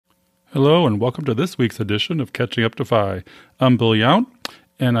Hello, and welcome to this week's edition of Catching Up to FI. I'm Bill Yount,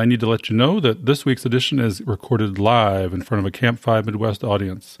 and I need to let you know that this week's edition is recorded live in front of a CampFI Midwest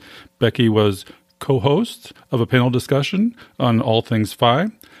audience. Becky was co-host of a panel discussion on all things FI.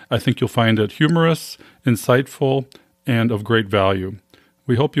 I think you'll find it humorous, insightful, and of great value.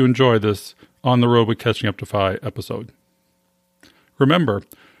 We hope you enjoy this On the Road with Catching Up to FI episode. Remember,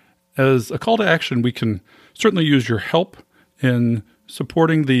 as a call to action, we can certainly use your help in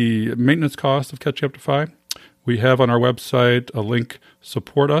supporting the maintenance costs of Catching Up to FI. We have on our website a link,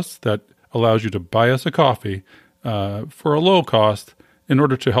 Support Us, that allows you to buy us a coffee for a low cost in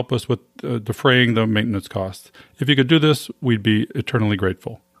order to help us with defraying the maintenance costs. If you could do this, we'd be eternally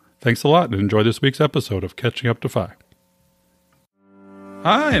grateful. Thanks a lot, and enjoy this week's episode of Catching Up to FI.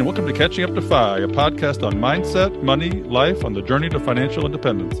 Hi, and welcome to Catching Up to FI, a podcast on mindset, money, life on the journey to financial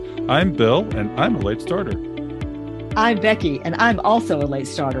independence. I'm Bill, and I'm a late starter. I'm Becky, and I'm also a late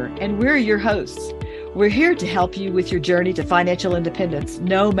starter, and we're your hosts. We're here to help you with your journey to financial independence,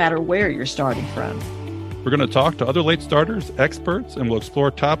 no matter where you're starting from. We're going to talk to other late starters, experts, and we'll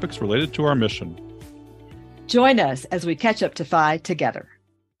explore topics related to our mission. Join us as we catch up to FI together.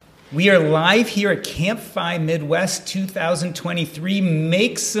 We are live here at CampFI Midwest 2023.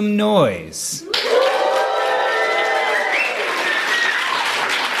 Make some noise.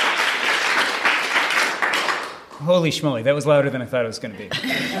 Holy schmoly, that was louder than I thought it was going to be.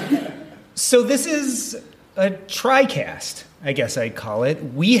 So this is a TriCast, I guess I'd call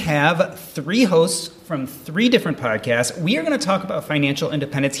it. We have three hosts from three different podcasts. We are going to talk about financial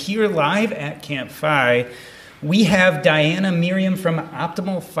independence here live at CampFI. We have Diania, Merriam from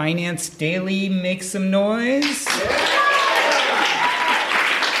Optimal Finance Daily. Make some noise.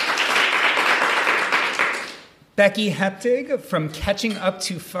 Becky Heptig from Catching Up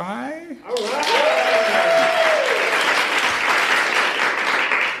to FI. All right.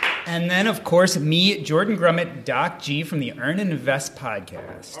 And then, of course, me, Jordan Grumet, Doc G from the Earn and Invest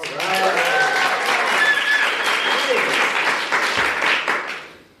podcast. All right.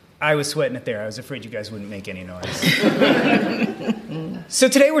 I was sweating it there. I was afraid you guys wouldn't make any noise. So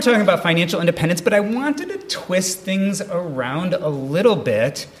today we're talking about financial independence, but I wanted to twist things around a little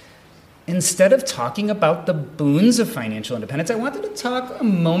bit. Instead of talking about the boons of financial independence, I wanted to talk a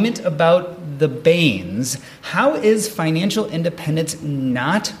moment about the banes. How is financial independence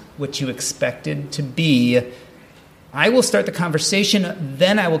not what you expected to be? I will start the conversation,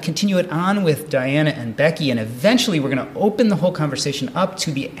 then I will continue it on with Diania and Becky, and eventually we're going to open the whole conversation up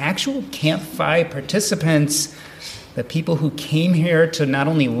to the actual CampFI participants, the people who came here to not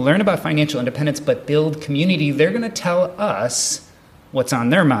only learn about financial independence, but build community. They're going to tell us what's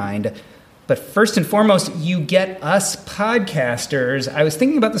on their mind. But first and foremost, you get us podcasters. I was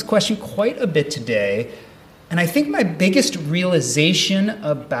thinking about this question quite a bit today, and I think my biggest realization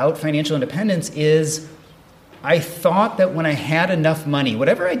about financial independence is I thought that when I had enough money,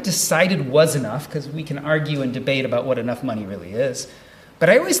 whatever I decided was enough, because we can argue and debate about what enough money really is, but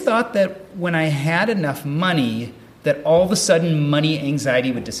I always thought that when I had enough money, that all of a sudden money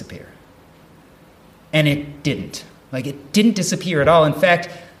anxiety would disappear. And it didn't. It didn't disappear at all. In fact,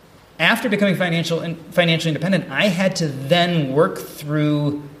 after becoming financially independent, I had to then work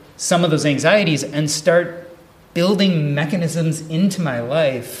through some of those anxieties and start building mechanisms into my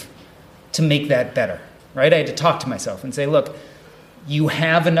life to make that better, right? I had to talk to myself and say, look, you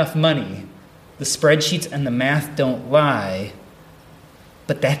have enough money. The spreadsheets and the math don't lie,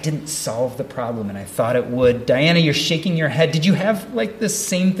 but that didn't solve the problem, and I thought it would. Diania, you're shaking your head. Did you have this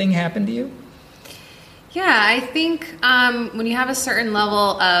same thing happen to you? Yeah, I think when you have a certain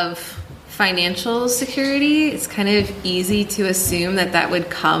level of financial security, it's kind of easy to assume that would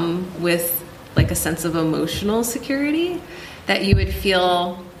come with a sense of emotional security, that you would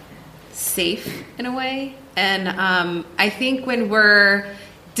feel safe in a way. And I think when we're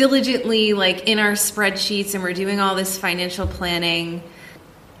diligently in our spreadsheets and we're doing all this financial planning,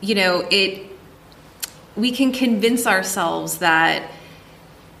 we can convince ourselves that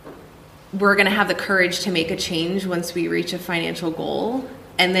we're going to have the courage to make a change once we reach a financial goal.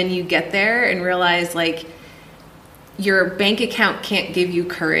 And then you get there and realize your bank account can't give you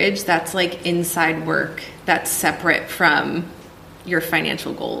courage. That's inside work. That's separate from your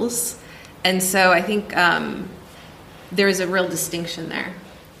financial goals. And so I think there's a real distinction there.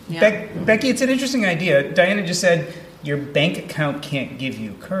 Yeah. Becky, it's an interesting idea. Diania just said your bank account can't give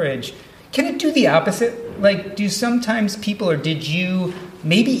you courage. Can it do the opposite? Do sometimes people, or did you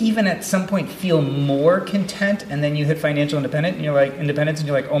maybe even at some point feel more content, and then you hit financial independence and you're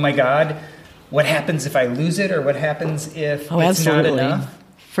like, oh my God, what happens if I lose it, or what happens if it's absolutely. Not enough?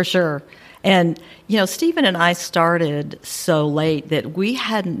 For sure. And, Stephen and I started so late that we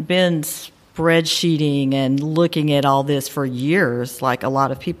hadn't been spreadsheeting and looking at all this for years, like a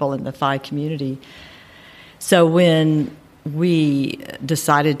lot of people in the FI community. So when we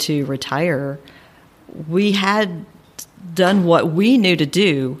decided to retire, we had done what we knew to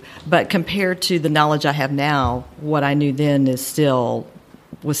do, but compared to the knowledge I have now, what I knew then was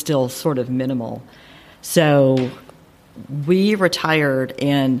still sort of minimal. So we retired,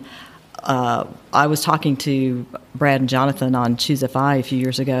 and I was talking to Brad and Jonathan on Choose a FI a few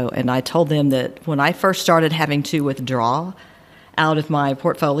years ago, and I told them that when I first started having to withdraw out of my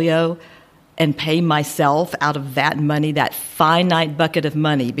portfolio and pay myself out of that money, that finite bucket of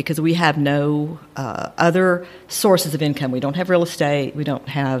money, because we have no other sources of income. We don't have real estate. We don't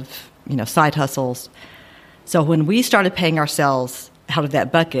have, side hustles. So when we started paying ourselves out of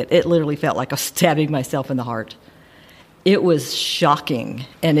that bucket, it literally felt like I was stabbing myself in the heart. It was shocking,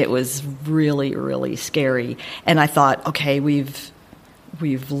 and it was really, really scary. And I thought, okay, we've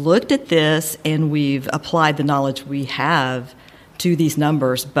looked at this, and we've applied the knowledge we have to these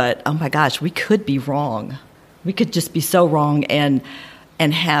numbers, but oh my gosh, we could be wrong. We could just be so wrong and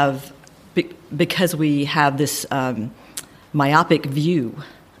have, because we have this myopic view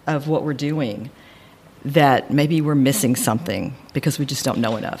of what we're doing, that maybe we're missing something because we just don't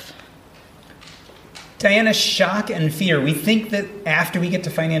know enough. Diana, shock and fear. We think that after we get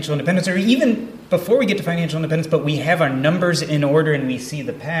to financial independence, or even before we get to financial independence, but we have our numbers in order and we see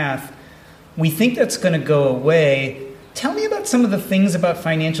the path, we think that's going to go away. Tell me about some of the things about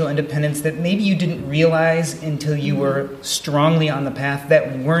financial independence that maybe you didn't realize until you were strongly on the path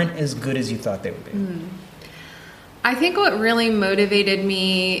that weren't as good as you thought they would be. I think what really motivated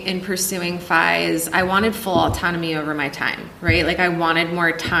me in pursuing FI is I wanted full autonomy over my time, right? Like I wanted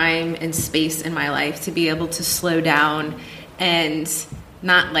more time and space in my life to be able to slow down and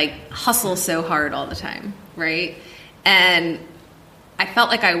not like hustle so hard all the time, right? And I felt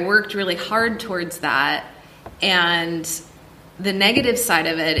like I worked really hard towards that. And the negative side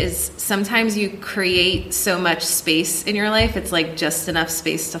of it is sometimes you create so much space in your life, it's like just enough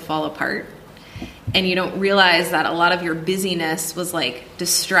space to fall apart. And you don't realize that a lot of your busyness was like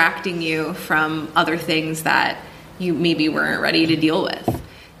distracting you from other things that you maybe weren't ready to deal with.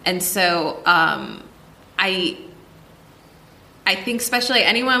 And so I think especially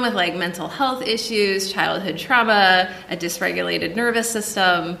anyone with like mental health issues, childhood trauma, a dysregulated nervous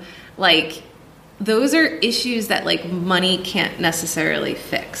system, like those are issues that like money can't necessarily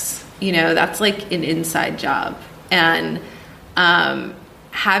fix. That's like an inside job. And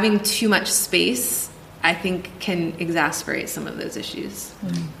having too much space, I think, can exacerbate some of those issues.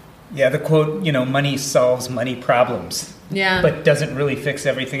 Yeah, the quote, money solves money problems, but doesn't really fix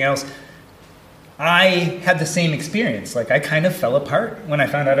everything else. I had the same experience. Like I kind of fell apart when I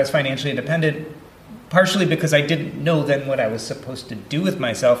found out I was financially independent, partially because I didn't know then what I was supposed to do with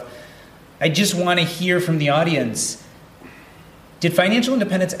myself. I just want to hear from the audience, did financial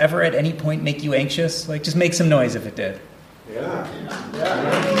independence ever at any point make you anxious? Like just make some noise if it did. Yeah.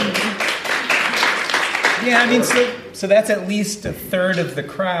 Yeah, I mean, so that's at least a third of the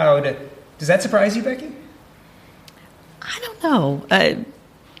crowd. Does that surprise you, Becky? I don't know.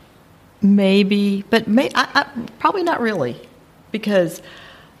 Maybe, but probably not really. Because,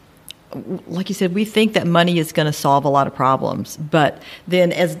 like you said, we think that money is going to solve a lot of problems. But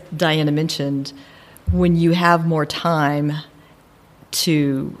then, as Diana mentioned, when you have more time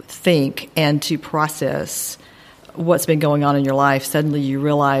to think and to process what's been going on in your life, suddenly you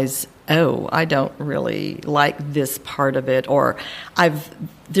realize, oh, I don't really like this part of it, or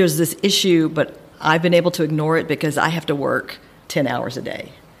there's this issue, but I've been able to ignore it because I have to work 10 hours a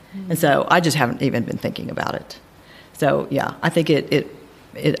day. And so I just haven't even been thinking about it. So, yeah, I think it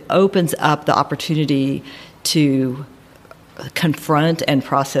opens up the opportunity to confront and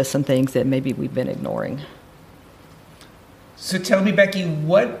process some things that maybe we've been ignoring. So tell me, Becky,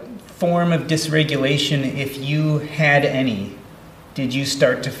 what form of dysregulation, if you had any, did you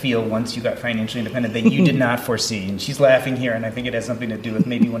start to feel once you got financially independent that you did not foresee? And she's laughing here, and I think it has something to do with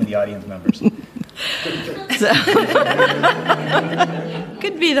maybe one of the audience members.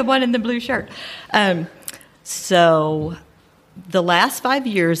 Could be the one in the blue shirt. So the last 5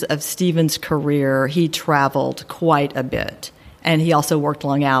 years of Stephen's career, he traveled quite a bit. And he also worked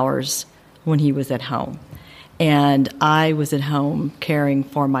long hours when he was at home. And I was at home caring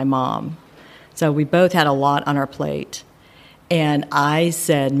for my mom. So we both had a lot on our plate. And I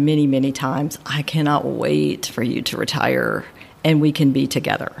said many, many times, I cannot wait for you to retire and we can be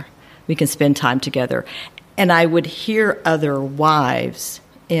together. We can spend time together. And I would hear other wives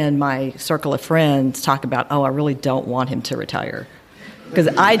in my circle of friends talk about, oh, I really don't want him to retire. because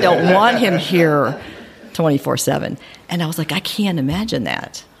I don't want him here 24/7. And I was like, I can't imagine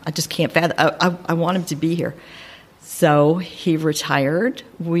that. I just can't fathom. I want him to be here. So he retired.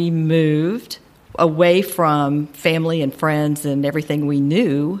 We moved away from family and friends and everything we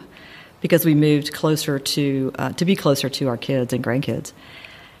knew because we moved closer to be closer to our kids and grandkids.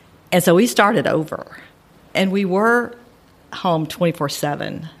 And so we started over. And we were home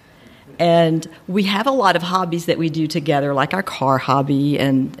 24/7. And we have a lot of hobbies that we do together, like our car hobby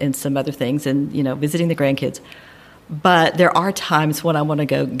and some other things, and, visiting the grandkids. But there are times when I want to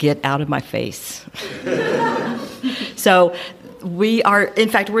go get out of my face. So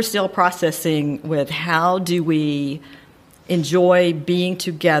we're still processing with how do we enjoy being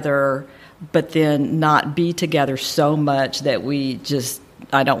together, but then not be together so much that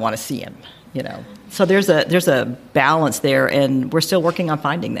I don't want to see him, So there's a balance there, and we're still working on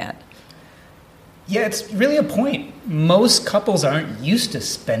finding that. Yeah, it's really a point. Most couples aren't used to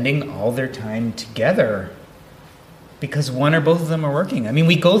spending all their time together because one or both of them are working. I mean,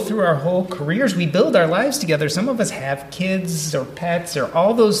 we go through our whole careers. We build our lives together. Some of us have kids or pets or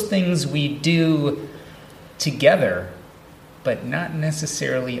all those things we do together, but not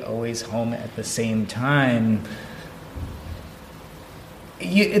necessarily always home at the same time.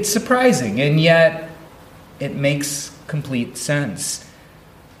 It's surprising, and yet it makes complete sense.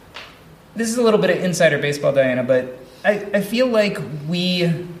 This is a little bit of insider baseball, Diana, but I feel like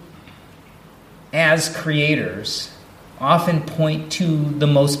we, as creators, often point to the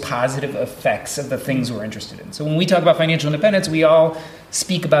most positive effects of the things we're interested in. So when we talk about financial independence, we all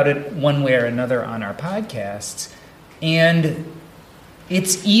speak about it one way or another on our podcasts. And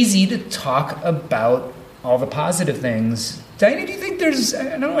it's easy to talk about all the positive things. Diana, do you think there's,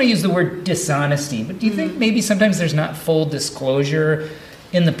 I don't want to use the word dishonesty, but do you think maybe sometimes there's not full disclosure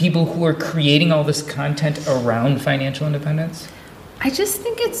in the people who are creating all this content around financial independence? I just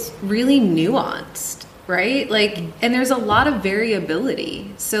think it's really nuanced, right? And there's a lot of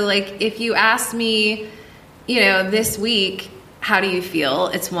variability. So if you ask me, this week, how do you feel?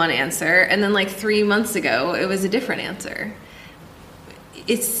 It's one answer. And then 3 months ago, it was a different answer.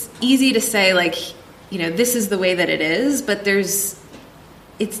 It's easy to say this is the way that it is, but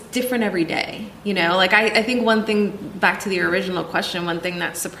it's different every day. I think one thing, back to the original question, one thing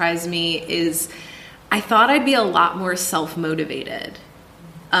that surprised me is I thought I'd be a lot more self-motivated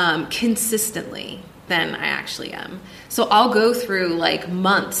consistently than I actually am. So I'll go through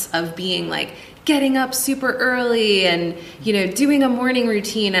months of being getting up super early and, doing a morning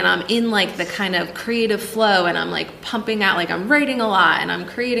routine, and I'm in the kind of creative flow, and I'm pumping out, I'm writing a lot and I'm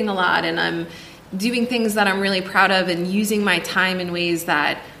creating a lot and I'm doing things that I'm really proud of and using my time in ways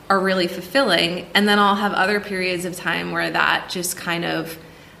that are really fulfilling. And then I'll have other periods of time where that just kind of,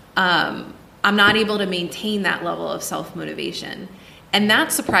 I'm not able to maintain that level of self-motivation. And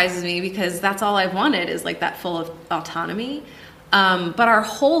that surprises me because that's all I've wanted is that full of autonomy. But our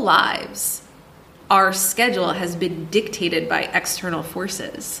whole lives, our schedule has been dictated by external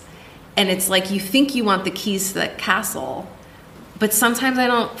forces. And it's you think you want the keys to that castle, but sometimes I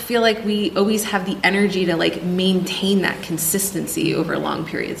don't feel like we always have the energy to maintain that consistency over long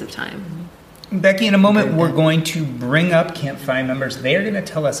periods of time. Becky, in a moment, we're going to bring up CampFI members. They're going to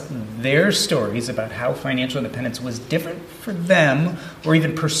tell us their stories about how financial independence was different for them, or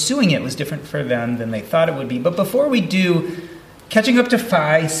even pursuing it was different for them than they thought it would be. But before we do, Catching Up to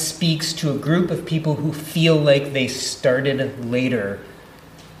FI speaks to a group of people who feel like they started later.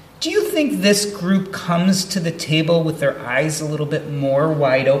 Do you think this group comes to the table with their eyes a little bit more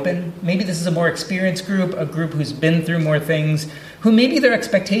wide open? Maybe this is a more experienced group, a group who's been through more things, who maybe their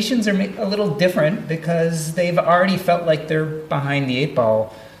expectations are a little different because they've already felt like they're behind the 8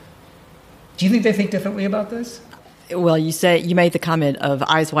 ball. Do you think they think differently about this? Well, you made the comment of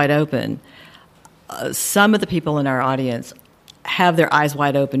eyes wide open. Some of the people in our audience have their eyes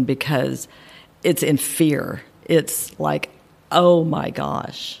wide open because it's in fear. It's oh my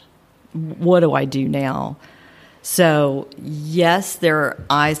gosh, what do I do now? So yes, their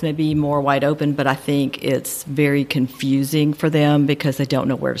eyes may be more wide open, but I think it's very confusing for them because they don't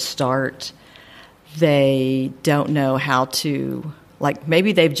know where to start. They don't know how to,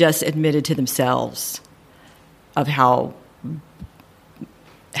 maybe they've just admitted to themselves of how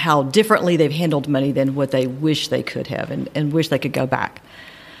differently they've handled money than what they wish they could have and wish they could go back.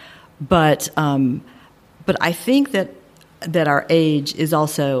 But I think that our age is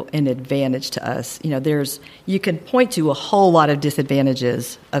also an advantage to us. You can point to a whole lot of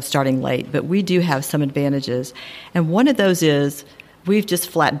disadvantages of starting late, but we do have some advantages. And one of those is we've just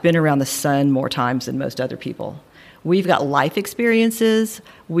flat been around the sun more times than most other people. We've got life experiences.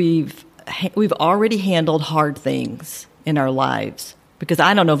 We've already handled hard things in our lives Because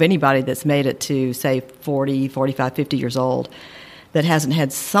I don't know of anybody that's made it to, say, 40, 45, 50 years old that hasn't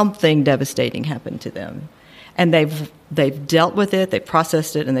had something devastating happen to them. And they've dealt with it, they've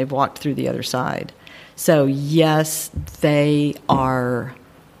processed it, and they've walked through the other side. So, yes, they are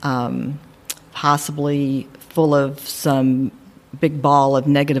possibly full of some big ball of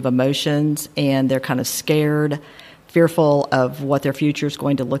negative emotions, and they're kind of scared, fearful of what their future is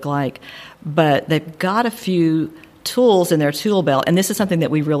going to look like. But they've got a few tools in their tool belt, and this is something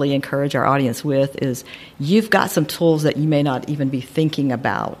that we really encourage our audience with, is you've got some tools that you may not even be thinking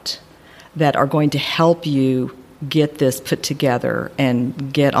about that are going to help you get this put together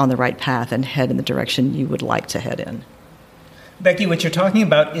and get on the right path and head in the direction you would like to head in. Becky, what you're talking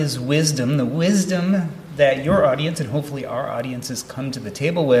about is wisdom, the wisdom that your audience and hopefully our audiences come to the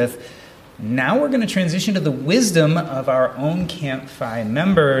table with. Now we're going to transition to the wisdom of our own CampFI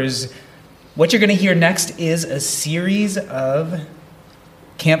members. What you're going to hear next is a series of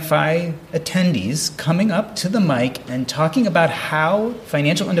CampFI attendees coming up to the mic and talking about how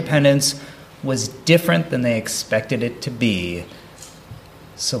financial independence was different than they expected it to be.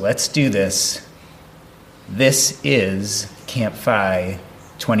 So let's do this. This is CampFI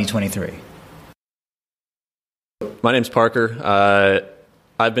 2023. My name's Parker.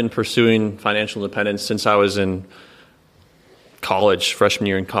 I've been pursuing financial independence since I was in college, freshman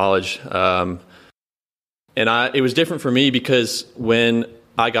year in college. And it was different for me because when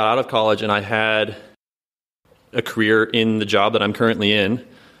I got out of college and I had a career in the job that I'm currently in,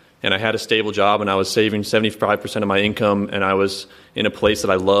 and I had a stable job and I was saving 75% of my income and I was in a place that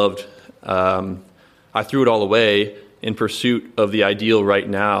I loved, I threw it all away in pursuit of the ideal right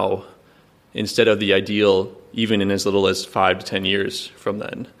now instead of the ideal even in as little as 5 to 10 years from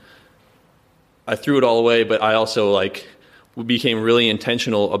then. I threw it all away, but I also became really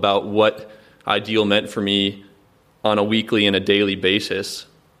intentional about what ideal meant for me on a weekly and a daily basis.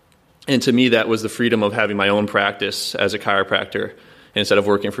 And to me, that was the freedom of having my own practice as a chiropractor instead of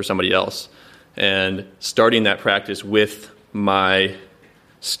working for somebody else. And starting that practice with my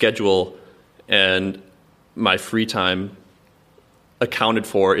schedule and my free time accounted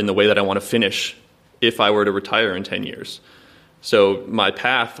for in the way that I want to finish if I were to retire in 10 years. So my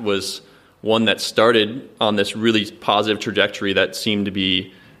path was one that started on this really positive trajectory that seemed to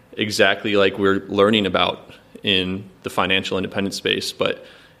be exactly like we're learning about in the financial independence space, but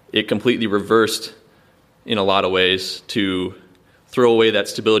it completely reversed in a lot of ways to throw away that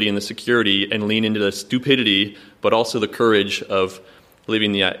stability and the security and lean into the stupidity, but also the courage of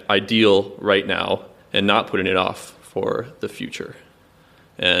living the ideal right now and not putting it off for the future.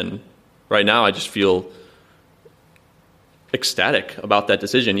 And right now I just feel ecstatic about that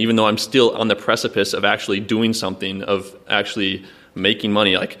decision, even though I'm still on the precipice of actually doing something, of actually making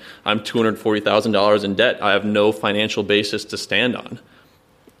money. Like, I'm $240,000 in debt. I have no financial basis to stand on.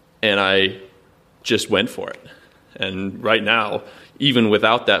 And I just went for it. And right now, even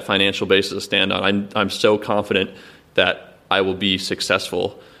without that financial basis to stand on, I'm so confident that I will be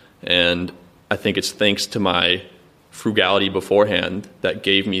successful. And I think it's thanks to my frugality beforehand that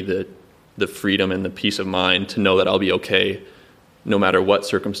gave me the freedom and the peace of mind to know that I'll be okay no matter what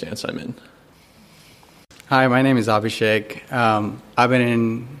circumstance I'm in. Hi, my name is Abhishek. I've been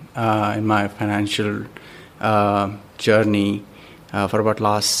in my financial journey for about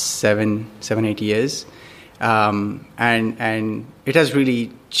last 7-8 years. And it has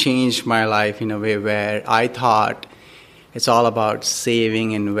really changed my life in a way where I thought it's all about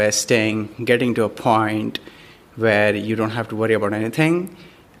saving, investing, getting to a point where you don't have to worry about anything.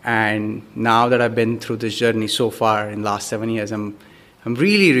 And now that I've been through this journey so far in the last 7 years, I'm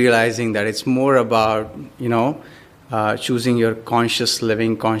really realizing that it's more about, choosing your conscious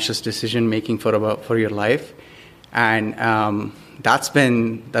living, conscious decision making for your life. And that's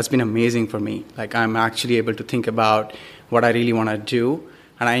been amazing for me. Like, I'm actually able to think about what I really want to do.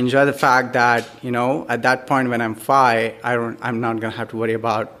 And I enjoy the fact that, at that point when I'm 5, I'm not going to have to worry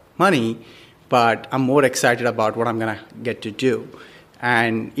about money, but I'm more excited about what I'm going to get to do.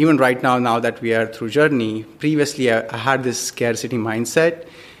 And even right now that we are through journey, previously I had this scarcity mindset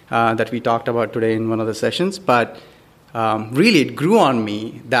that we talked about today in one of the sessions, but really it grew on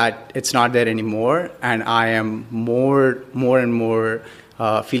me that it's not there anymore, and I am more and more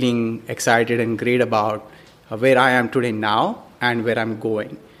feeling excited and great about where I am today now and where I'm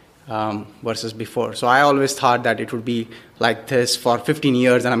going versus before. So I always thought that it would be like this for 15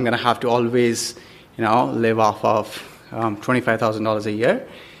 years and I'm going to have to always, live off of $25,000 a year,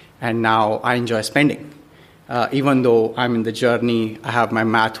 and now I enjoy spending. Even though I'm in the journey, I have my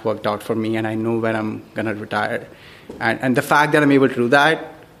math worked out for me, and I know when I'm going to retire. And the fact that I'm able to do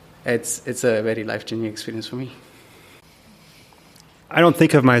that, it's a very life-changing experience for me. I don't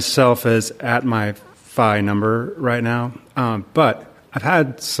think of myself as at my FI number right now, but I've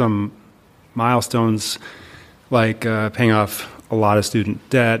had some milestones like paying off a lot of student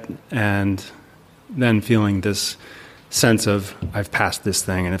debt and then feeling this sense of I've passed this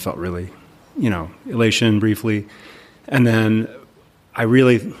thing, and it felt really, elation briefly. And then I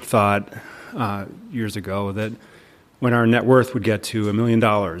really thought years ago that when our net worth would get to $1 million,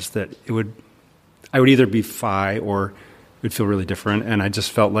 that I would either be FI or it would feel really different. And I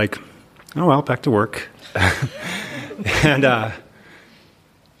just felt like, oh well, back to work. and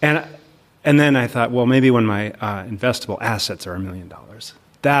then I thought, well, maybe when my investable assets are $1 million,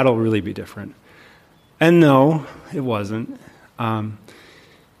 that'll really be different. And no, it wasn't. And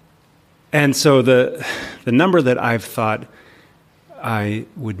so the number that I've thought I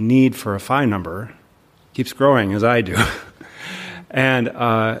would need for a FI number keeps growing as I do.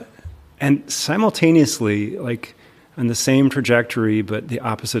 and simultaneously, like on the same trajectory but the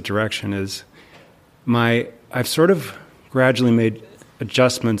opposite direction, is I've sort of gradually made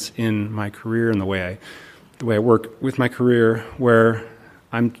adjustments in my career and the way I work with my career, where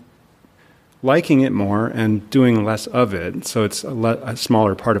I'm liking it more and doing less of it, so it's a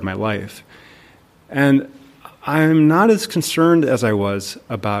smaller part of my life. And I'm not as concerned as I was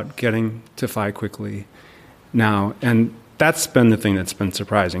about getting to FI quickly now. And that's been the thing that's been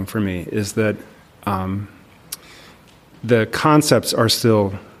surprising for me, is that the concepts are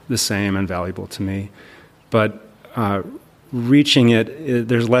still the same and valuable to me, but reaching it,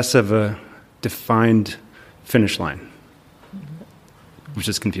 there's less of a defined finish line, which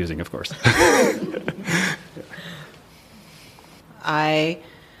is confusing, of course. I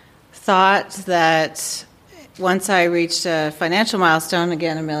thought that once I reached a financial milestone,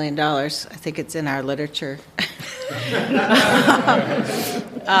 again, $1 million, I think it's in our literature.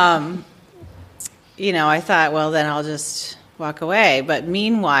 I thought, well, then I'll just walk away. But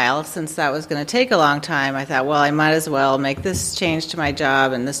meanwhile, since that was going to take a long time, I thought, well, I might as well make this change to my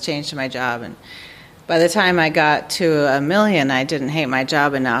job and this change to my job. And by the time I got to $1 million, I didn't hate my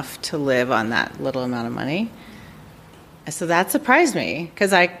job enough to live on that little amount of money. So that surprised me,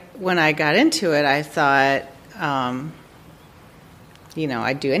 because when I got into it, I thought, I'd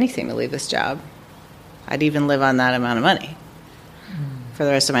do anything to leave this job. I'd even live on that amount of money for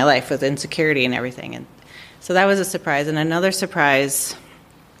the rest of my life with insecurity and everything. And so that was a surprise. And another surprise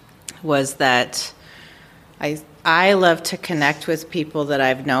was that I love to connect with people that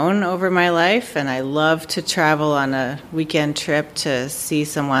I've known over my life, and I love to travel on a weekend trip to see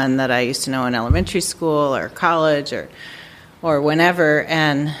someone that I used to know in elementary school or college or whenever.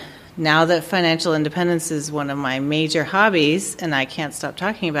 And now that financial independence is one of my major hobbies, and I can't stop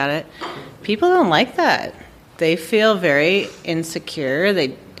talking about it, people don't like that. They feel very insecure.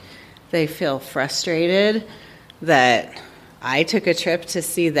 They feel frustrated that I took a trip to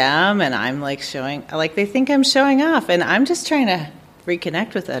see them, and I'm they think I'm showing off, and I'm just trying to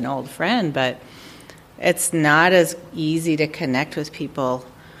reconnect with an old friend, but it's not as easy to connect with people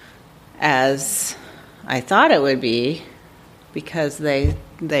as I thought it would be, because they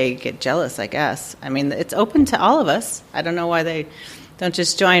get jealous, I guess. I mean, it's open to all of us. I don't know why they don't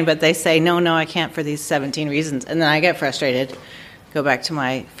just join, but they say, no, I can't for these 17 reasons, and then I get frustrated, go back to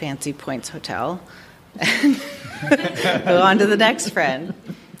my fancy points hotel, and go on to the next friend.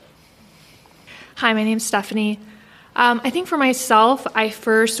 Hi, my name's Stephanie. I think for myself, I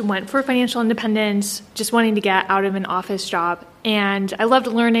first went for financial independence, just wanting to get out of an office job. And I loved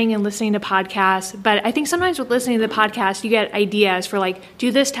learning and listening to podcasts. But I think sometimes with listening to the podcast, you get ideas for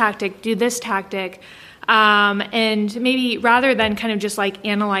do this tactic. And maybe rather than kind of just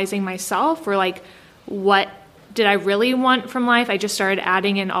analyzing myself or what did I really want from life, I just started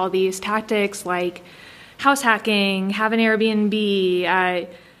adding in all these tactics like house hacking, have an Airbnb,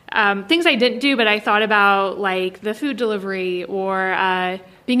 things I didn't do, but I thought about the food delivery or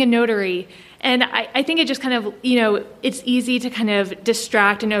being a notary. And I think it just kind of, it's easy to kind of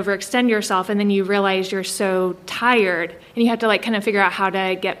distract and overextend yourself, and then you realize you're so tired and you have to kind of figure out how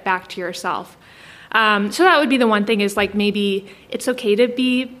to get back to yourself. So that would be the one thing is maybe it's okay to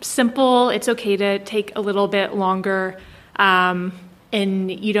be simple. It's okay to take a little bit longer.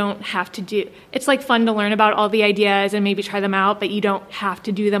 And you don't have to do, it's fun to learn about all the ideas and maybe try them out, but you don't have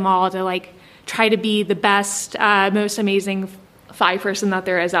to do them all to try to be the best, most amazing FI person that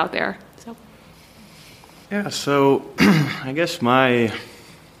there is out there. So I guess my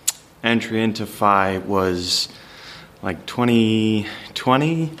entry into FI was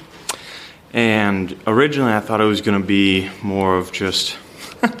 2020, and originally I thought it was going to be more of just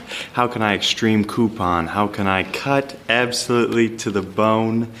how can I extreme coupon? How can I cut absolutely to the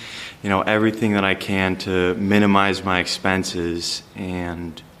bone, everything that I can to minimize my expenses.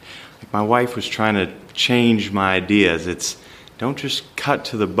 And my wife was trying to change my ideas. It's don't just cut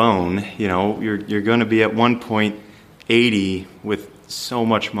to the bone. You're going to be at one point 80 with so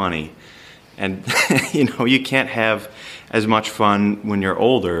much money. And, you can't have as much fun when you're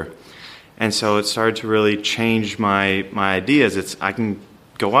older. And so it started to really change my ideas. I can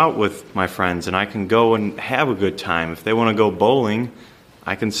go out with my friends and I can go and have a good time. If they want to go bowling,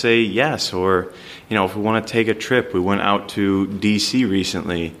 I can say yes. Or, if we want to take a trip, we went out to D.C.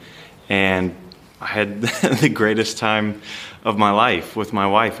 recently and I had the greatest time of my life with my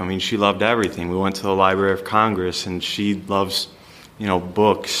wife. I mean, she loved everything. We went to the Library of Congress and she loves,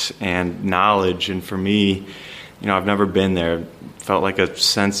 books and knowledge. And for me, I've never been there. Felt like a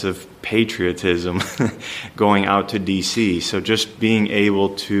sense of patriotism going out to D.C. So just being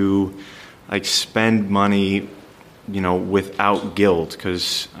able to spend money, without guilt,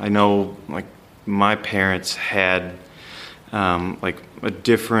 because I know my parents had a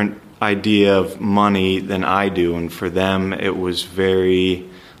different idea of money than I do, and for them it was very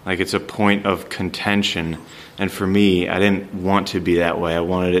it's a point of contention. And for me, I didn't want to be that way. I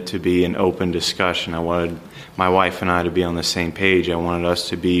wanted it to be an open discussion. I wanted my wife and I to be on the same page. I wanted us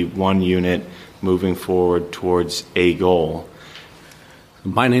to be one unit moving forward towards a goal.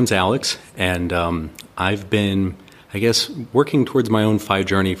 My name's Alex, and I've been, working towards my own FI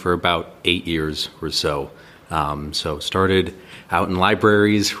journey for about 8 years or so. So started out in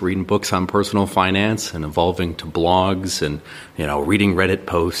libraries, reading books on personal finance and evolving to blogs and, reading Reddit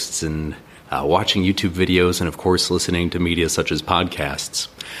posts and watching YouTube videos and, of course, listening to media such as podcasts.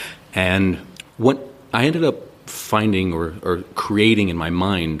 And what I ended up finding or creating in my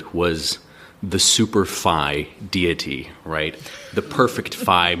mind was the super FI deity, right? The perfect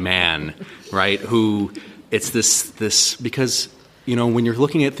FI man, right? Who it's this because, when you're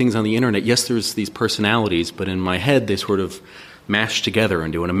looking at things on the internet, yes, there's these personalities, but in my head, they sort of mash together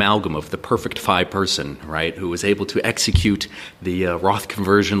into an amalgam of the perfect FI person, right? Who was able to execute the Roth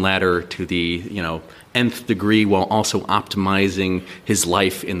conversion ladder to the, nth degree while also optimizing his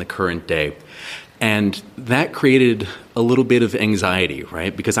life in the current day. And that created a little bit of anxiety,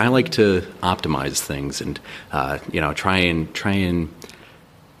 right? Because I like to optimize things and, try and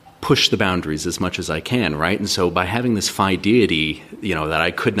push the boundaries as much as I can, right? And so by having this FI deity, that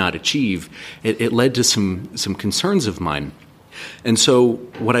I could not achieve, it led to some concerns of mine. And so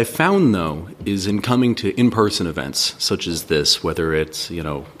what I found, though, is in coming to in-person events such as this, whether it's,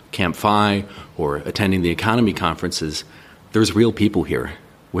 CampFI or attending the EconoMe conferences, there's real people here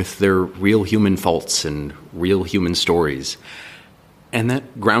with their real human faults and real human stories. And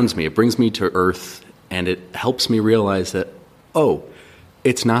that grounds me. It brings me to earth, and it helps me realize that,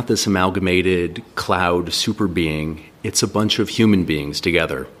 it's not this amalgamated cloud super being. It's a bunch of human beings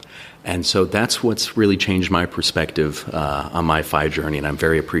together. And so that's what's really changed my perspective on my FI journey, and I'm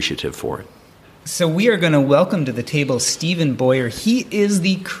very appreciative for it. So we are going to welcome to the table Stephen Boyer. He is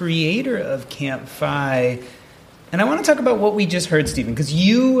the creator of CampFI. And I want to talk about what we just heard, Stephen, because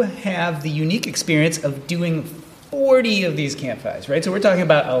you have the unique experience of doing 40 of these CampFIs, right? So we're talking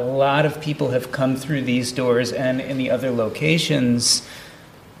about a lot of people have come through these doors and in the other locations.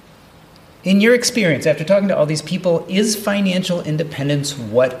 In your experience, after talking to all these people, is financial independence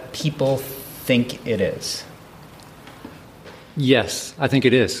what people think it is? Yes, I think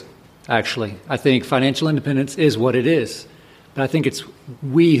it is, actually. I think financial independence is what it is. But I think it's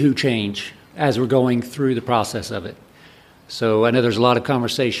we who change as we're going through the process of it. So I know there's a lot of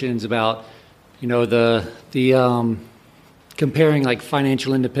conversations about, the comparing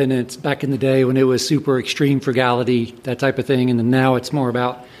financial independence back in the day when it was super extreme frugality, that type of thing, and then now it's more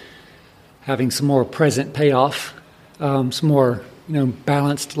about having some more present payoff, some more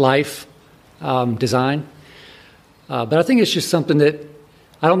balanced life design. But I think it's just something that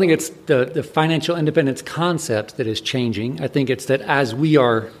I don't think it's the financial independence concept that is changing. I think it's that as we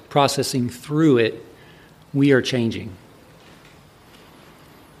are processing through it, we are changing.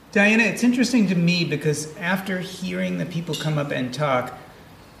 Diana, it's interesting to me because after hearing the people come up and talk,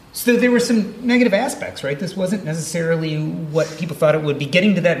 so there were some negative aspects, right? This wasn't necessarily what people thought it would be.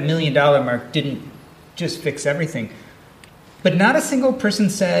 Getting to that $1 million mark didn't just fix everything. But not a single person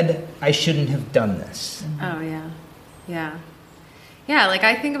said, I shouldn't have done this. Oh, yeah. Yeah. Yeah,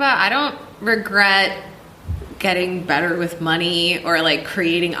 I think about, I don't regret getting better with money or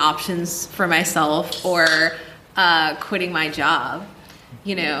creating options for myself or quitting my job.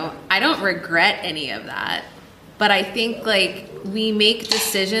 I don't regret any of that. But I think we make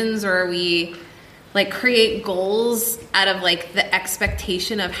decisions or we like create goals out of like the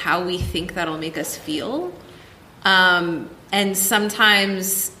expectation of how we think that'll make us feel. And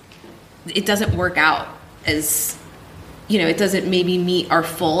sometimes it doesn't work out as, you know, it doesn't maybe meet our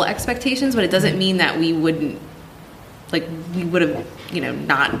full expectations, but it doesn't mean that we would have, you know,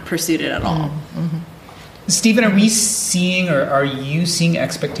 not pursued it at all. Mm-hmm. Stephen, are we seeing, or are you seeing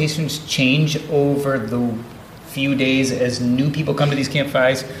expectations change over the few days as new people come to these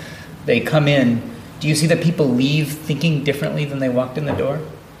CampFIs? They come in. Do you see that people leave thinking differently than they walked in the door?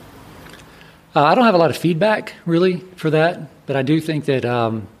 I don't have a lot of feedback, really, for that. But I do think that,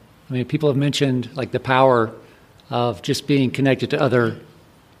 people have mentioned, like, the power of just being connected to other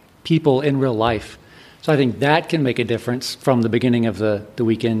people in real life. So I think that can make a difference from the beginning of the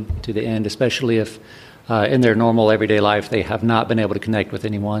weekend to the end, especially if in their normal everyday life they have not been able to connect with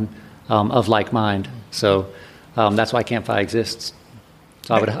anyone of like mind. So that's why CampFI exists.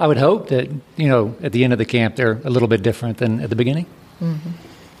 So I would hope that, you know, at the end of the camp they're a little bit different than at the beginning. Mm-hmm.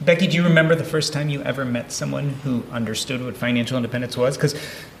 Becky, do you remember the first time you ever met someone who understood what financial independence was? Because,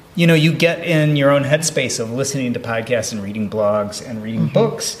 you know, you get in your own headspace of listening to podcasts and reading blogs and reading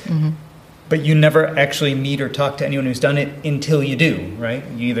books, but you never actually meet or talk to anyone who's done it until you do, right?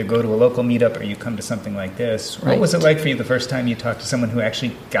 You either go to a local meetup or you come to something like this. Right. What was it like for you the first time you talked to someone who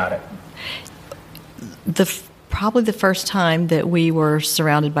actually got it? Probably the first time that we were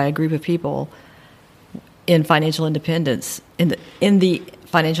surrounded by a group of people in financial independence, in the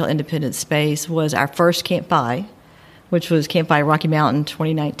financial independence space, was our first CampFI, which was CampFI Rocky Mountain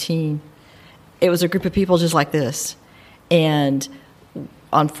 2019. It was a group of people just like this. And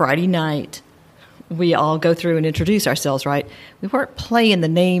on Friday night, we all go through and introduce ourselves, right? We weren't playing the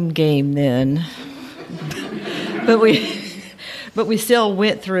name game then, but we still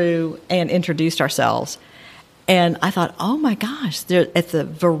went through and introduced ourselves. And I thought, oh my gosh, it's a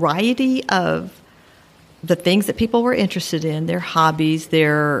variety of the things that people were interested in, their hobbies,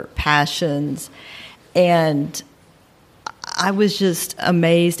 their passions. And I was just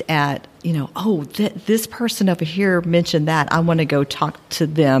amazed at, you know, this person over here mentioned that. I want to go talk to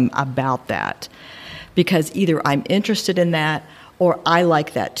them about that. Because either I'm interested in that or I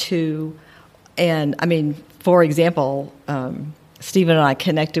like that too. And I mean, for example, Stephen and I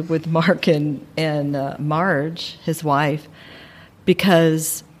connected with Mark and Marge, his wife,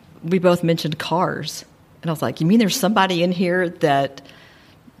 because we both mentioned cars. And I was like, you mean there's somebody in here that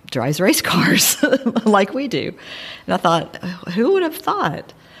drives race cars like we do? And I thought, who would have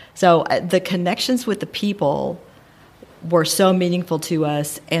thought? So the connections with the people were so meaningful to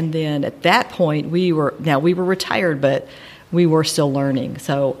us. And then at that point, we were retired, but we were still learning.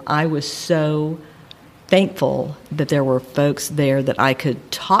 So I was so thankful that there were folks there that I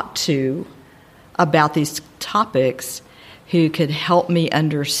could talk to about these topics who could help me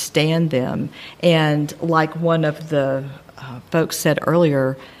understand them. And like one of the folks said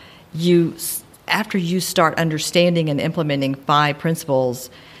earlier, after you start understanding and implementing 5 principles,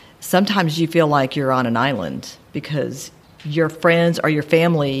 sometimes you feel like you're on an island because your friends or your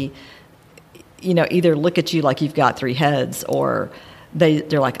family, you know, either look at you like you've got 3 heads, or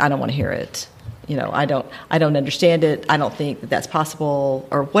they're like, I don't want to hear it. You know, I don't understand it. I don't think that that's possible,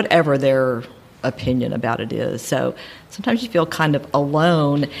 or whatever their opinion about it is. So sometimes you feel kind of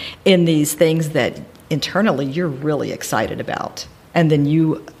alone in these things that internally you're really excited about, and then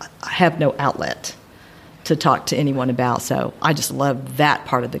you have no outlet to talk to anyone about. So I just love that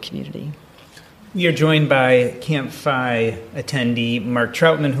part of the community. We are joined by CampFI attendee Mark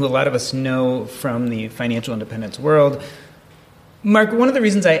Troutman, who a lot of us know from the financial independence world. Mark, one of the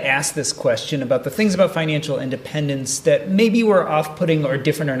reasons I asked this question about the things about financial independence that maybe were off-putting or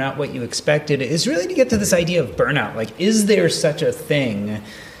different or not what you expected is really to get to this idea of burnout. Like, is there such a thing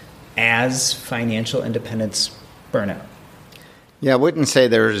as financial independence burnout? Yeah, I wouldn't say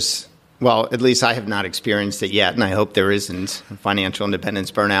there's, well, at least I have not experienced it yet, and I hope there isn't financial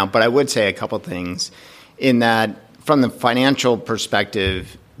independence burnout. But I would say a couple things in that from the financial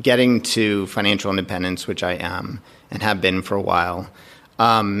perspective, getting to financial independence, which I am, and have been for a while,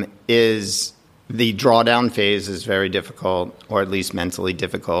 is the drawdown phase is very difficult, or at least mentally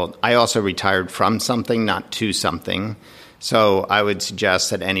difficult. I also retired from something, not to something. So I would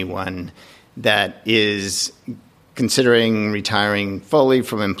suggest that anyone that is considering retiring fully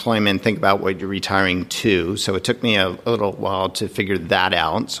from employment, think about what you're retiring to. So it took me a little while to figure that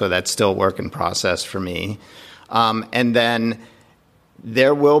out. So that's still a work in process for me. And then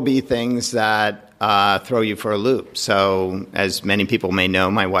there will be things that throw you for a loop. So as many people may know,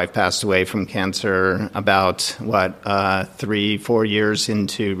 my wife passed away from cancer about, 3-4 years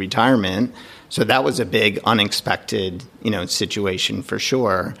into retirement. So that was a big unexpected, situation for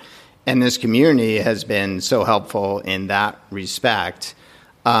sure. And this community has been so helpful in that respect.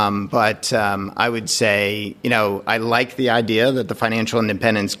 But I would say, I like the idea that the financial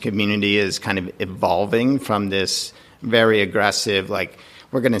independence community is kind of evolving from this very aggressive, like,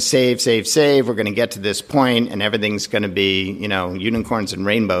 we're going to save. We're going to get to this point, and everything's going to be, unicorns and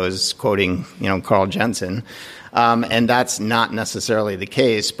rainbows, quoting, Carl Jensen. And that's not necessarily the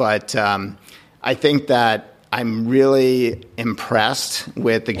case. But I think that I'm really impressed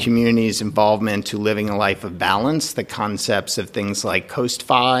with the community's involvement to living a life of balance, the concepts of things like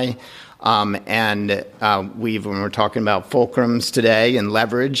CoastFi, and when we're talking about fulcrums today and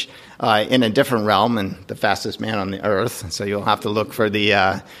leverage in a different realm and the fastest man on the earth. So you'll have to look for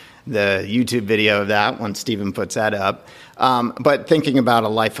the YouTube video of that once Stephen puts that up. But thinking about a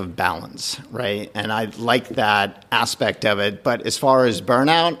life of balance, right? And I like that aspect of it. But as far as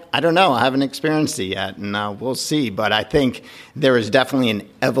burnout, I don't know. I haven't experienced it yet, and we'll see. But I think there is definitely an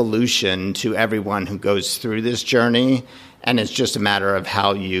evolution to everyone who goes through this journey, and it's just a matter of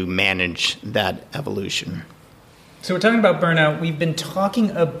how you manage that evolution. So we're talking about burnout. We've been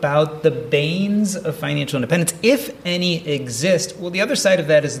talking about the banes of financial independence, if any exist. Well, the other side of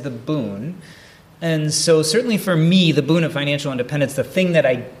that is the boon. And so certainly for me, the boon of financial independence, the thing that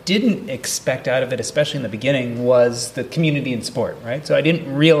I didn't expect out of it, especially in the beginning, was the community and support, right? So I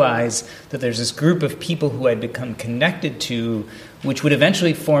didn't realize that there's this group of people who I'd become connected to, which would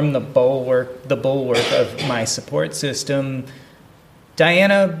eventually form the bulwark of my support system.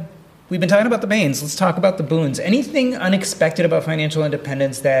 Diana, we've been talking about the banes. Let's talk about the boons. Anything unexpected about financial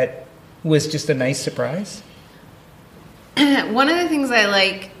independence that was just a nice surprise? One of the things I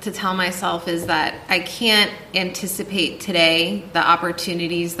like to tell myself is that I can't anticipate today the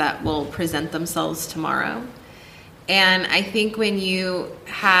opportunities that will present themselves tomorrow. And I think when you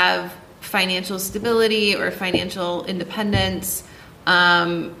have financial stability or financial independence,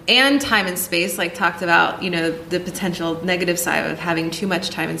 and time and space, like talked about, the potential negative side of having too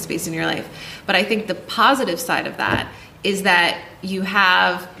much time and space in your life. But I think the positive side of that is that you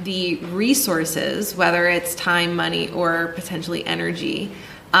have the resources, whether it's time, money, or potentially energy,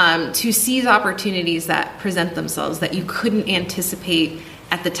 to seize opportunities that present themselves that you couldn't anticipate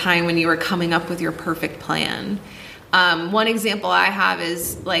at the time when you were coming up with your perfect plan. One example I have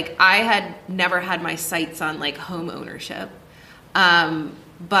is, I had never had my sights on home ownership.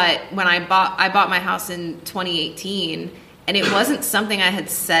 But when I bought my house in 2018, and it wasn't something I had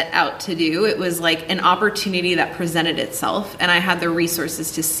set out to do. It was an opportunity that presented itself, and I had the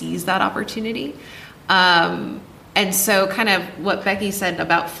resources to seize that opportunity. And so kind of what Becky said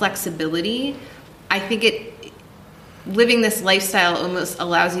about flexibility, I think living this lifestyle almost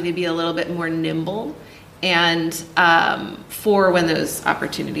allows you to be a little bit more nimble and for when those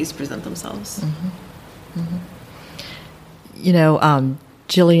opportunities present themselves. Mm-hmm. Mm-hmm.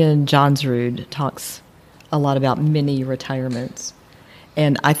 Jillian Johnsrud talks a lot about mini retirements.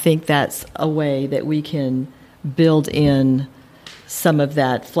 And I think that's a way that we can build in some of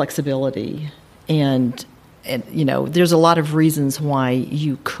that flexibility. And there's a lot of reasons why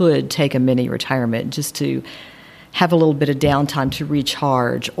you could take a mini retirement, just to have a little bit of downtime to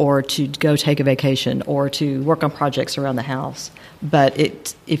recharge, or to go take a vacation, or to work on projects around the house. But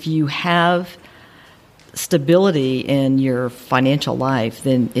if you have stability in your financial life,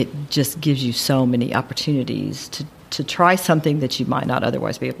 then it just gives you so many opportunities to try something that you might not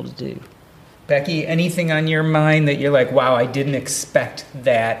otherwise be able to do. Becky, anything on your mind that you're like, wow, I didn't expect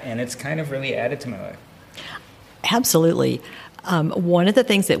that, and it's kind of really added to my life? Absolutely. One of the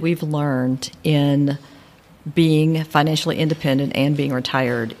things that we've learned in being financially independent and being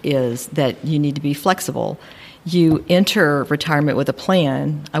retired is that you need to be flexible. You enter retirement with a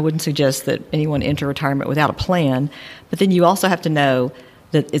plan. I wouldn't suggest that anyone enter retirement without a plan, but then you also have to know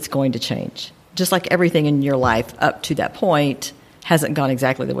that it's going to change. Just like everything in your life up to that point hasn't gone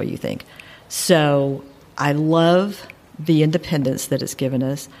exactly the way you think. So I love the independence that it's given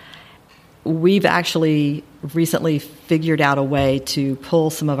us. We've actually recently figured out a way to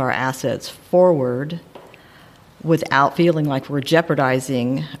pull some of our assets forward without feeling like we're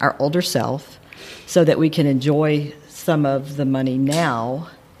jeopardizing our older self, so that we can enjoy some of the money now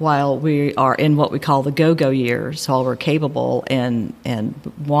while we are in what we call the go-go years, while we're capable and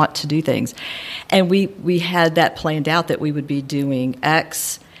want to do things. And we had that planned out, that we would be doing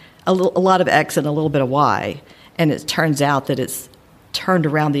X, a lot of X and a little bit of Y. And it turns out that it's turned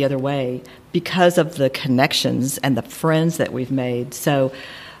around the other way because of the connections and the friends that we've made. So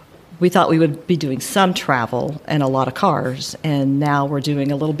we thought we would be doing some travel and a lot of cars, and now we're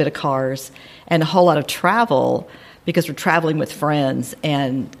doing a little bit of cars and a whole lot of travel because we're traveling with friends,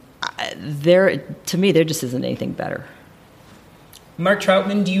 and to me, there just isn't anything better. Mark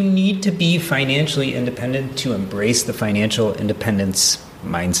Troutman, do you need to be financially independent to embrace the financial independence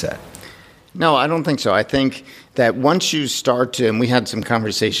mindset? No, I don't think so. I think that once you start to, and we had some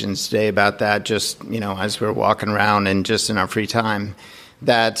conversations today about that just, as we were walking around and just in our free time,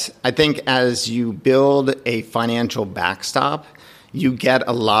 that I think as you build a financial backstop, you get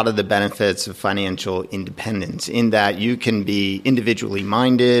a lot of the benefits of financial independence in that you can be individually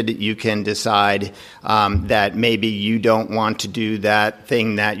minded. You can decide that maybe you don't want to do that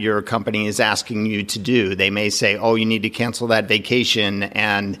thing that your company is asking you to do. They may say, oh, you need to cancel that vacation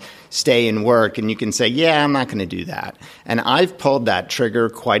and stay and work. And you can say, yeah, I'm not going to do that. And I've pulled that trigger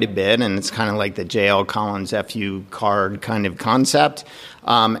quite a bit. And it's kind of like the J.L. Collins FU card kind of concept.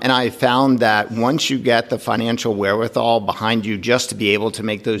 And I found that once you get the financial wherewithal behind you just to be able to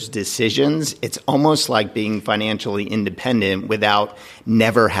make those decisions, it's almost like being financially independent without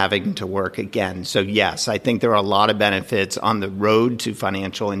never having to work again. So yes, I think there are a lot of benefits on the road to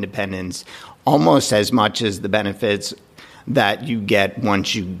financial independence, almost as much as the benefits that you get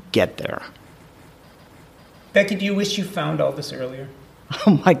once you get there. Becky, do you wish you found all this earlier?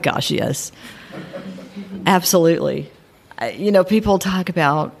 Oh my gosh, yes. Absolutely. People talk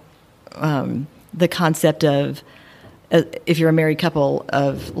about the concept of, if you're a married couple,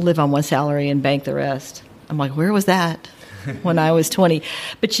 of live on one salary and bank the rest. I'm like, where was that when I was 20?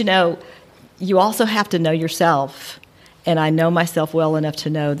 But, you also have to know yourself. And I know myself well enough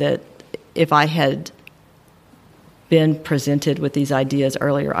to know that if I had been presented with these ideas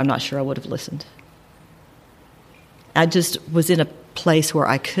earlier, I'm not sure I would have listened. I just was in a place where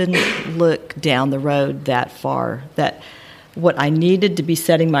I couldn't look down the road that far, that what I needed to be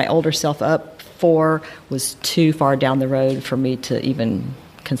setting my older self up for was too far down the road for me to even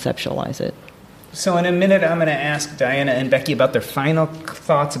conceptualize it. So in a minute, I'm going to ask Diana and Becky about their final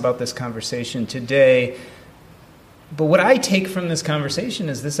thoughts about this conversation today. But what I take from this conversation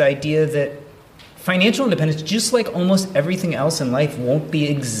is this idea that financial independence, just like almost everything else in life, won't be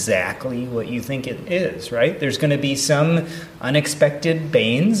exactly what you think it is, right? There's going to be some unexpected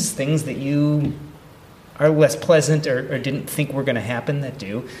banes, things that you are less pleasant or didn't think were going to happen that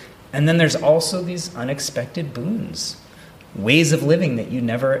do. And then there's also these unexpected boons, ways of living that you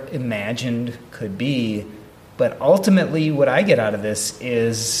never imagined could be. But ultimately, what I get out of this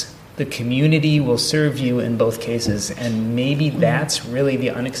is the community will serve you in both cases. And maybe that's really the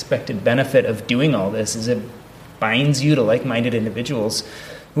unexpected benefit of doing all this, is it binds you to like-minded individuals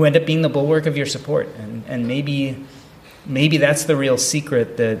who end up being the bulwark of your support. And maybe that's the real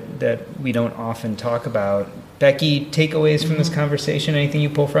secret that we don't often talk about. Becky, takeaways from this conversation, anything you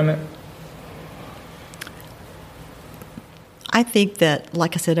pull from it? I think that,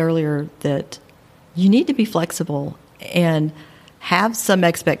 like I said earlier, that you need to be flexible and have some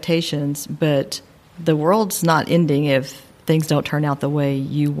expectations, but the world's not ending if things don't turn out the way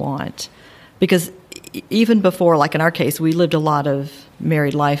you want. Because even before, like in our case, we lived a lot of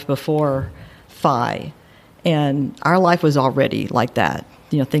married life before FI, and our life was already like that.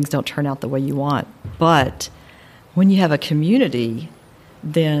 Things don't turn out the way you want. But when you have a community,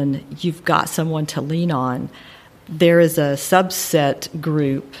 then you've got someone to lean on. There is a subset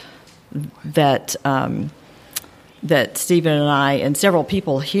group that that Stephen and I and several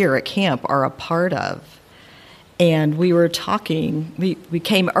people here at camp are a part of. And we were talking, we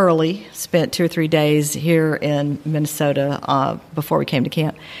came early, spent 2 or 3 days here in Minnesota before we came to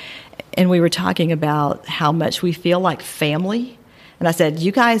camp. And we were talking about how much we feel like family. And I said,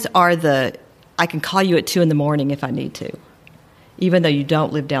 you guys are I can call you at 2 a.m. if I need to, even though you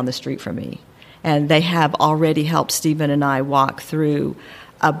don't live down the street from me. And they have already helped Stephen and I walk through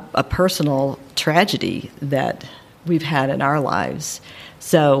a personal tragedy that we've had in our lives.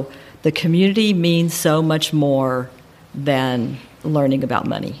 So the community means so much more than learning about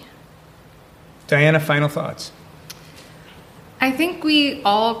money. Diana, final thoughts? I think we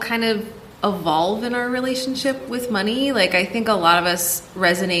all kind of evolve in our relationship with money. Like, I think a lot of us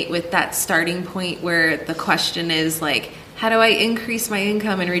resonate with that starting point where the question is like, how do I increase my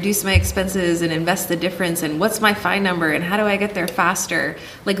income and reduce my expenses and invest the difference? And what's my FI number? And how do I get there faster?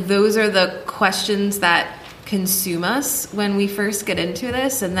 Like, those are the questions that consume us when we first get into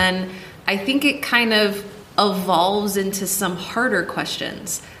this. And then I think it kind of evolves into some harder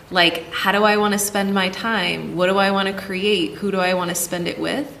questions. Like, how do I want to spend my time? What do I want to create? Who do I want to spend it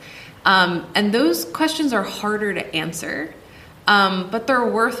with? And those questions are harder to answer, but they're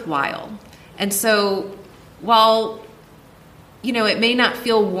worthwhile. And so while, it may not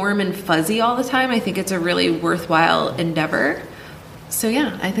feel warm and fuzzy all the time, I think it's a really worthwhile endeavor. So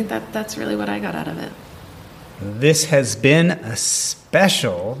yeah, I think that's really what I got out of it. This has been a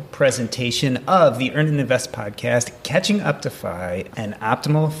special presentation of the Earn and Invest podcast, Catching Up to FI, an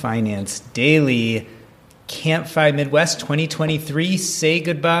Optimal Finance Daily. CampFI Midwest 2023. Say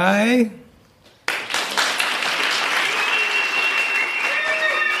goodbye.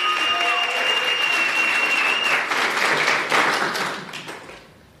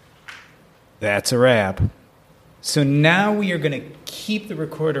 That's a wrap. So now we are going to keep the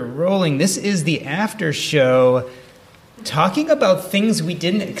recorder rolling. This is the after show, talking about things we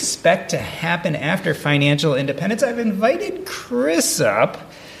didn't expect to happen after financial independence. I've invited Chris up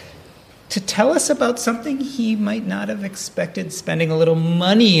to tell us about something he might not have expected spending a little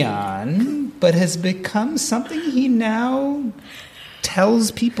money on, but has become something he now tells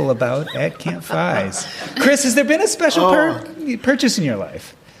people about at CampFI's. Chris, has there been a special purchase in your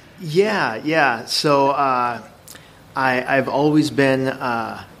life? Yeah. So I've always been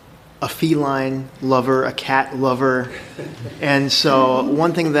a feline lover, a cat lover, and so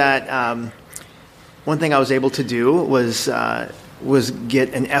one thing I was able to do was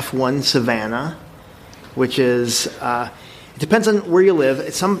get an F1 Savannah, which is it depends on where you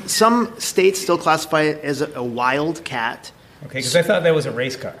live. Some states still classify it as a wild cat. Okay, because I thought that was a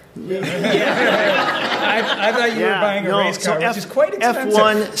race car. I thought you were buying a race car, which is quite expensive.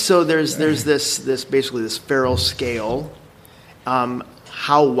 F1, so there's this basically this feral scale,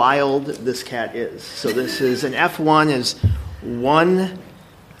 how wild this cat is. So this is an F1 is one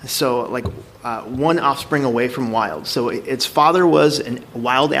offspring away from wild. So its father was a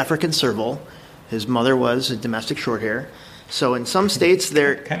wild African serval, his mother was a domestic shorthair. So in some states,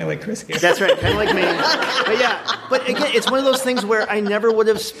 they're kind of like Chris here. That's right, kind of like me. But again, it's one of those things where I never would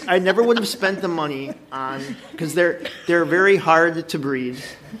have spent the money on, because they're very hard to breed,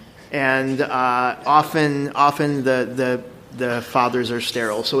 and often the fathers are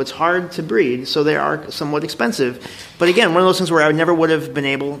sterile, so it's hard to breed. So they are somewhat expensive. But again, one of those things where I never would have been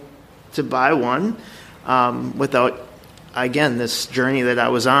able to buy one without, again, this journey that I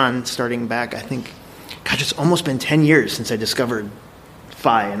was on, starting back, I think. Gosh, it's almost been 10 years since I discovered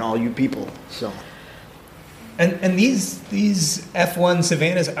FI and all you people. So, and these F1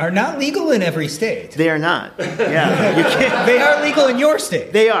 Savannahs are not legal in every state. They are not. Yeah, you can't. They are legal in your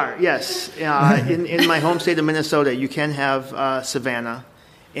state. They are, yes. In my home state of Minnesota, you can have Savannah,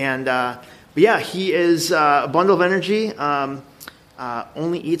 and but yeah, he is a bundle of energy.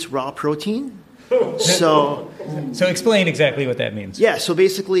 Only eats raw protein. So explain exactly what that means. Yeah. So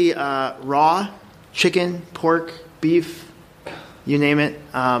basically, raw. Chicken, pork, beef, you name it.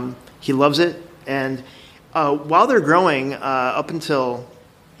 He loves it. And while they're growing, up until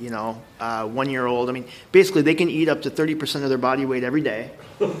 1 year old, I mean, basically they can eat up to 30% of their body weight every day.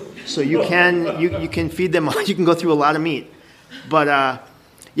 So you can feed them. You can go through a lot of meat. But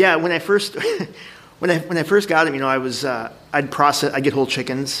when I first when I first got him, I'd get whole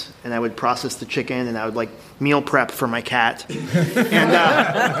chickens, and I would process the chicken, and I would meal prep for my cat. And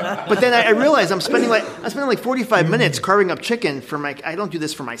but then I realized I'm spending like 45 minutes carving up chicken for my. I don't do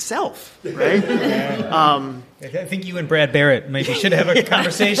this for myself, right? I think you and Brad Barrett maybe should have a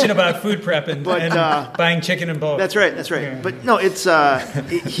conversation about food prep and buying chicken in bulk. That's right. Yeah. But no, it's a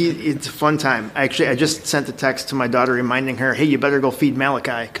fun time. I just sent a text to my daughter reminding her, hey, you better go feed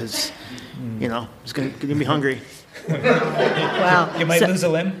Malachi because he's going to be hungry. Wow. You might lose a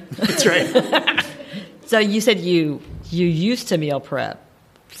limb. That's right. So you said you used to meal prep.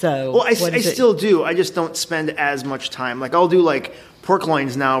 So I still do. I just don't spend as much time. I'll do pork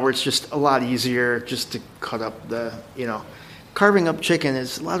loins now, where it's just a lot easier just to cut up the carving up chicken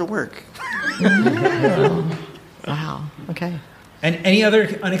is a lot of work. Wow. Okay. And any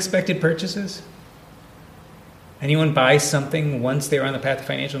other unexpected purchases? Anyone buy something once they were on the path to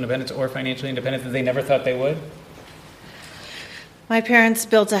financial independence or financially independent that they never thought they would? My parents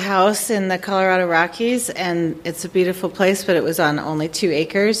built a house in the Colorado Rockies, and it's a beautiful place, but it was on only 2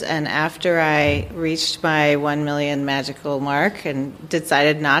 acres. And after I reached my 1 million magical mark and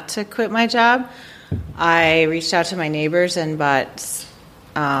decided not to quit my job, I reached out to my neighbors and bought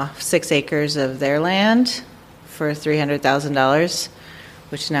 6 acres of their land for $300,000,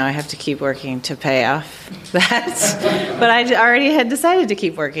 which now I have to keep working to pay off that. But I already had decided to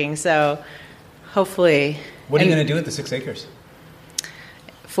keep working, so hopefully. What are you going to do with the 6 acres?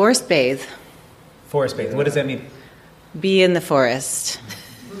 Forest bathe. Forest bathe. What does that mean? Be in the forest.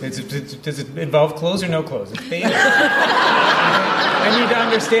 Does it involve clothes or no clothes? It's bathing. I need to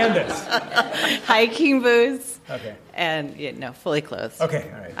understand this. Hiking boots. Okay. And fully clothed.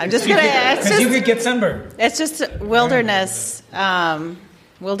 Okay, all right. I'm just gonna. Because you could get sunburned. It's just wilderness,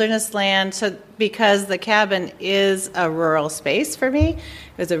 wilderness land. So because the cabin is a rural space for me,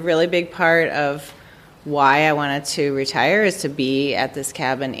 it was a really big part of why I wanted to retire is to be at this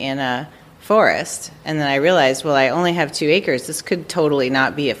cabin in a forest. And then I realized, well, I only have 2 acres. This could totally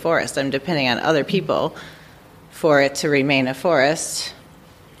not be a forest. I'm depending on other people for it to remain a forest.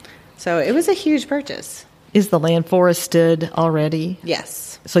 So it was a huge purchase. Is the land forested already?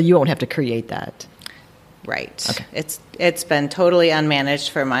 Yes. So you won't have to create that? Right. Okay. It's been totally unmanaged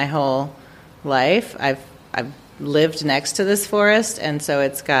for my whole life. I've lived next to this forest, and so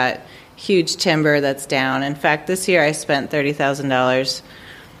it's got huge timber that's down. In fact, this year I spent $30,000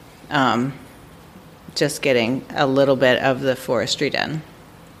 just getting a little bit of the forestry done.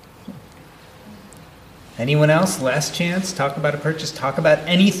 Anyone else? Last chance. Talk about a purchase. Talk about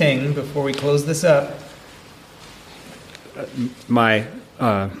anything before we close this up. My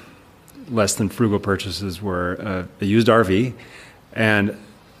less than frugal purchases were a used RV and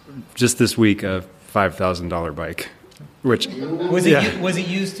just this week a $5,000 bike. Which was it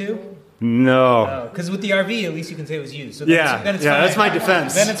used too? No. Because with the RV, at least you can say it was used. So then it's fine. That's my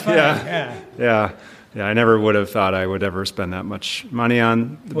defense. Then it's fine. Yeah. I never would have thought I would ever spend that much money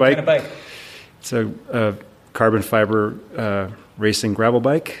on the What bike. kind of bike? It's a carbon fiber racing gravel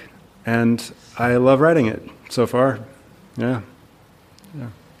bike, and I love riding it so far. Yeah.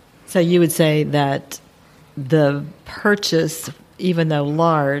 So you would say that the purchase, even though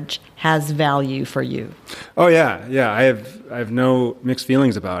large, has value for you? Oh yeah. I have no mixed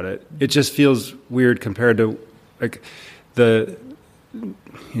feelings about it. It just feels weird compared to like the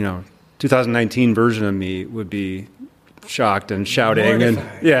 2019 version of me would be shocked and shouting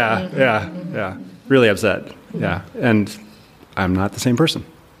Mortified. and really upset. Yeah, and I'm not the same person.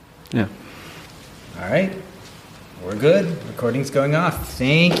 Yeah. All right. We're good. Recording's going off.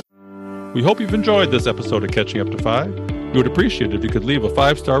 Thank you. We hope you've enjoyed this episode of Catching Up to 5. We would appreciate it if you could leave a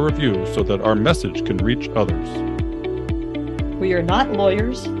 5-star review so that our message can reach others. We are not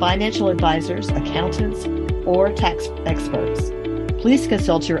lawyers, financial advisors, accountants, or tax experts. Please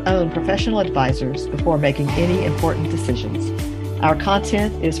consult your own professional advisors before making any important decisions. Our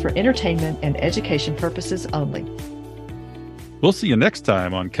content is for entertainment and education purposes only. We'll see you next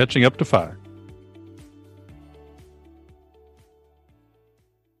time on Catching Up to 5.